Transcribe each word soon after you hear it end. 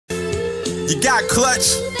You got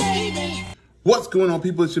clutch. What's going on,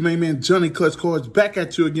 people? It's your main man, JohnnyclutchCards, back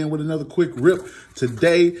at you again with another quick rip.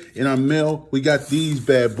 Today, in our mail, we got these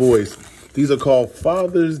bad boys. These are called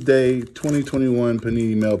Father's Day 2021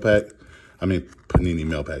 Panini Mail Pack. Panini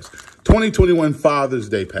Mail Packs. 2021 Father's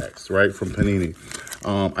Day Packs, right, from Panini.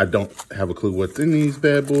 I don't have a clue what's in these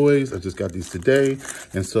bad boys. I just got these today.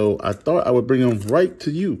 And so I thought I would bring them right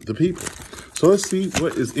to you, the people. So let's see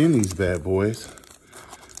what is in these bad boys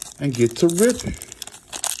and get to ripping.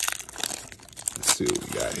 Let's see what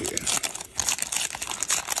we got here.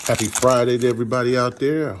 Happy Friday to everybody out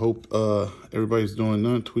there. I hope everybody's doing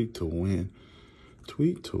none. Tweet to win.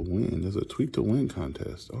 Tweet to win. There's a tweet to win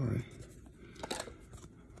contest. All right.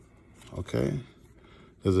 Okay.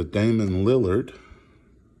 There's a Damon Lillard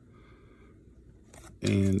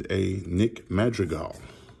and a Nick Madrigal.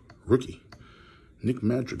 Rookie. Nick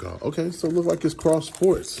Madrigal. Okay, so it looks like it's cross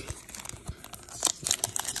sports.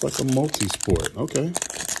 It's like a multi-sport. Okay.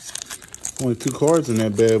 Only 2 cards in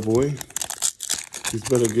that bad boy. These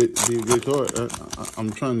better be a good card. I'm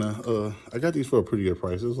trying to, I got these for a pretty good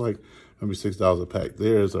price. It was like maybe $6 a pack.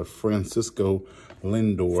 There's a Francisco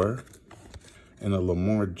Lindor and a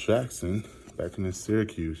Lamar Jackson back in his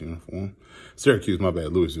Syracuse uniform. Syracuse, my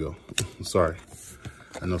bad, Louisville. Sorry.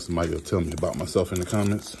 I know somebody will tell me about myself in the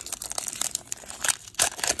comments.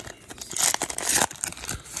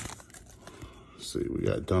 Let's see, we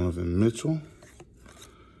got Donovan Mitchell.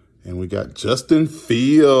 And we got Justin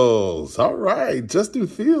Fields. All right, Justin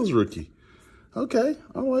Fields rookie. Okay,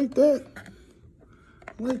 I like that.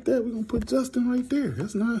 I like that. We're going to put Justin right there.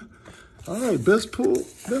 That's not... All right, best pull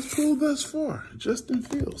thus far. Justin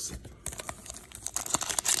Fields.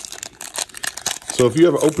 So if you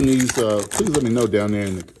ever open these, please let me know down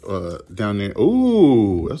there. Down there.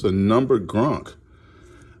 Ooh, that's a numbered Gronk.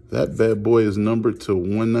 That bad boy is numbered to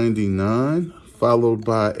 199, followed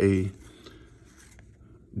by a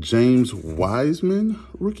James Wiseman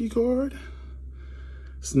rookie card.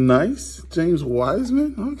 It's nice. James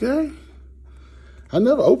Wiseman. Okay. I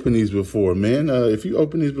never opened these before, man. If you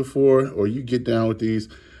open these before or you get down with these,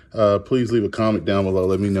 please leave a comment down below.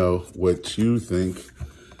 Let me know what you think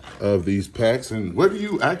of these packs and where do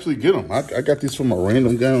you actually get them. I got these from a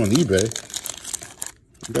random guy on eBay.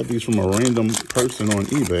 I got these from a random person on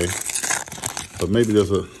eBay. But maybe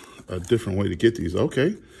there's a different way to get these.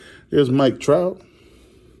 Okay. There's Mike Trout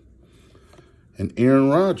and Aaron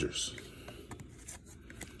Rodgers.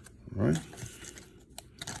 All right.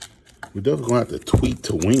 We're definitely going to have to tweet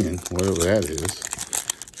to win, whatever that is.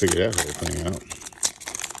 Figure that whole thing out.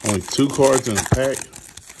 Only 2 cards in a pack.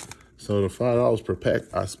 So the $5 per pack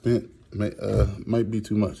I spent might be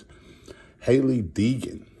too much. Haley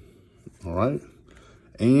Deegan. All right.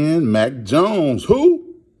 And Mac Jones.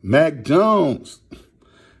 Who? Mac Jones.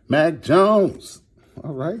 Mac Jones.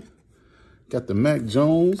 All right. Got the Mac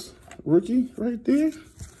Jones rookie right there.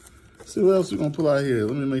 Let's see what else we're going to pull out here.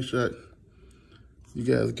 Let me make sure you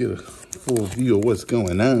guys get a full view of what's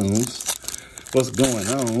going on. What's going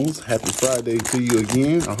on? Happy Friday to you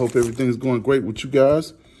again. I hope everything's going great with you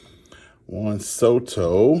guys. Juan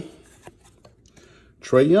Soto.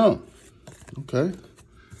 Trae Young. Okay.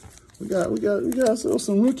 We got ourselves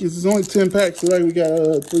some rookies. It's only 10 packs today. We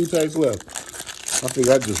got 3 packs left. I think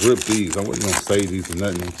I just ripped these. I wasn't gonna save these or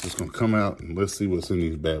nothing. I'm just gonna come out and let's see what's in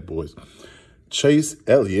these bad boys. Chase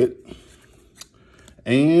Elliott.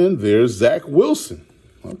 And there's Zach Wilson.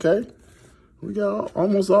 Okay. We got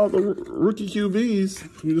almost all the rookie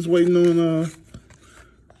QBs. We're just waiting on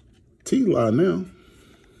T-Law now.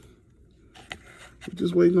 We're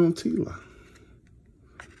just waiting on T-Law.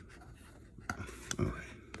 All right.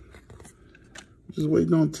 We're just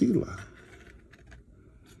waiting on T-Law.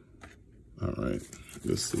 All right.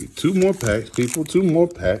 Let's see. 2 more packs, people. 2 more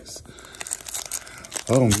packs.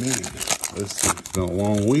 Oh, man. Let's see. It's been a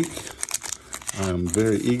long week. I'm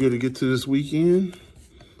very eager to get to this weekend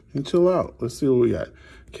and chill out. Let's see what we got.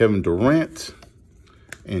 Kevin Durant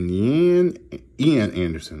and Ian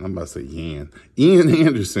Anderson. I'm about to say Ian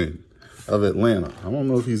Anderson of Atlanta. I don't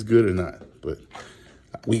know if he's good or not, but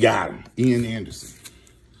we got him. Ian Anderson.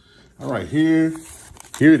 All right, here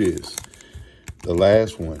it is. The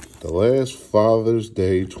last one. The last Father's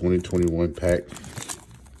Day 2021 pack.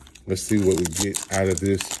 Let's see what we get out of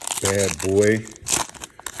this bad boy.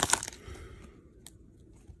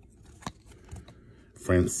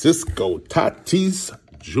 Francisco Tatis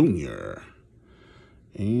Jr.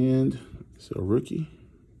 And is it a rookie?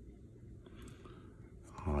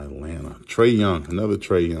 Oh, Atlanta. Trae Young. Another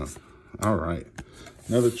Trae Young. All right.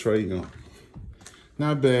 Another Trae Young.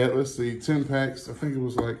 Not bad. Let's see. 10 packs. I think it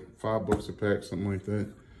was like $5 a pack, something like that.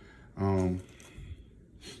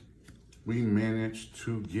 We managed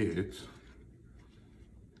to get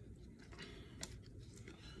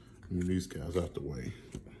Move these guys out the way.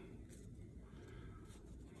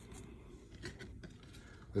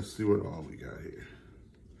 Let's see what all we got here.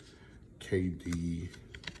 KD.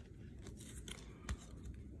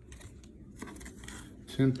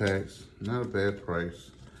 10 packs, not a bad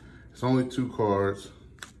price. It's only 2 cards.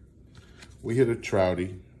 We hit a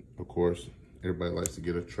Trouty, of course. Everybody likes to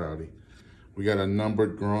get a Trouty. We got a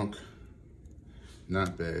numbered Grunk,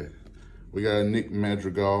 not bad. We got a Nick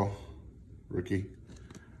Madrigal, rookie.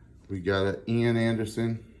 We got an Ian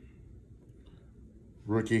Anderson,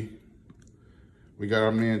 rookie. We got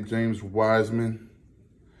our man James Wiseman.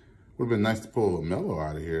 Would have been nice to pull a LaMelo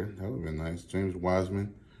out of here. That would have been nice. James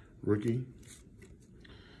Wiseman, rookie.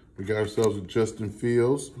 We got ourselves a Justin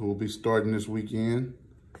Fields, who will be starting this weekend,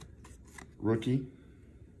 rookie.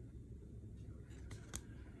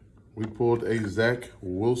 We pulled a Zach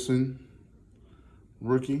Wilson,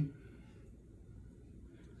 rookie.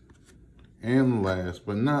 And last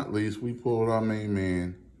but not least, we pulled our main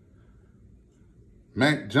man,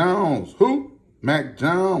 Mac Jones. Who? Mac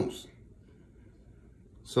Jones.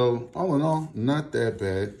 So, all in all, not that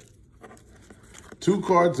bad. 2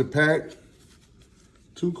 cards a pack.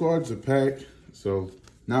 2 cards a pack. So,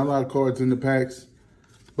 not a lot of cards in the packs.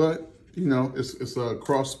 But, you know, it's a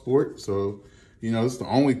cross sport. So, you know, it's the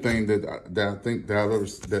only thing that I think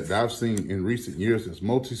that I've seen in recent years is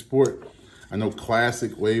multi-sport. I know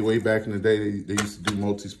Classic, way back in the day, they used to do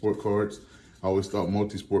multi-sport cards. I always thought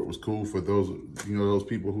multi-sport was cool for those, you know, those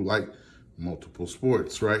people who like multiple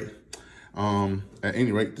sports, right? At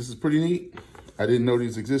any rate, this is pretty neat. I didn't know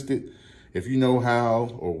these existed. If you know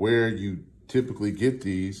how or where you typically get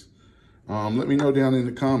these, let me know down in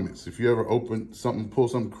the comments. If you ever open something, pull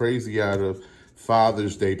something crazy out of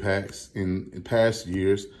Father's Day packs in past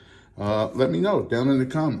years, let me know down in the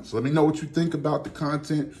comments. Let me know what you think about the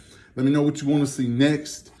content. Let me know what you want to see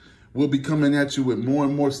next. We'll be coming at you with more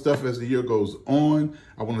and more stuff as the year goes on.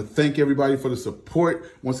 I want to thank everybody for the support.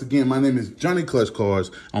 Once again, my name is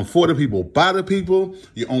JohnnyclutchCards. I'm for the people, by the people.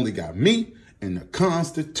 You only got me and the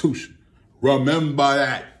Constitution. Remember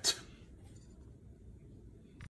that.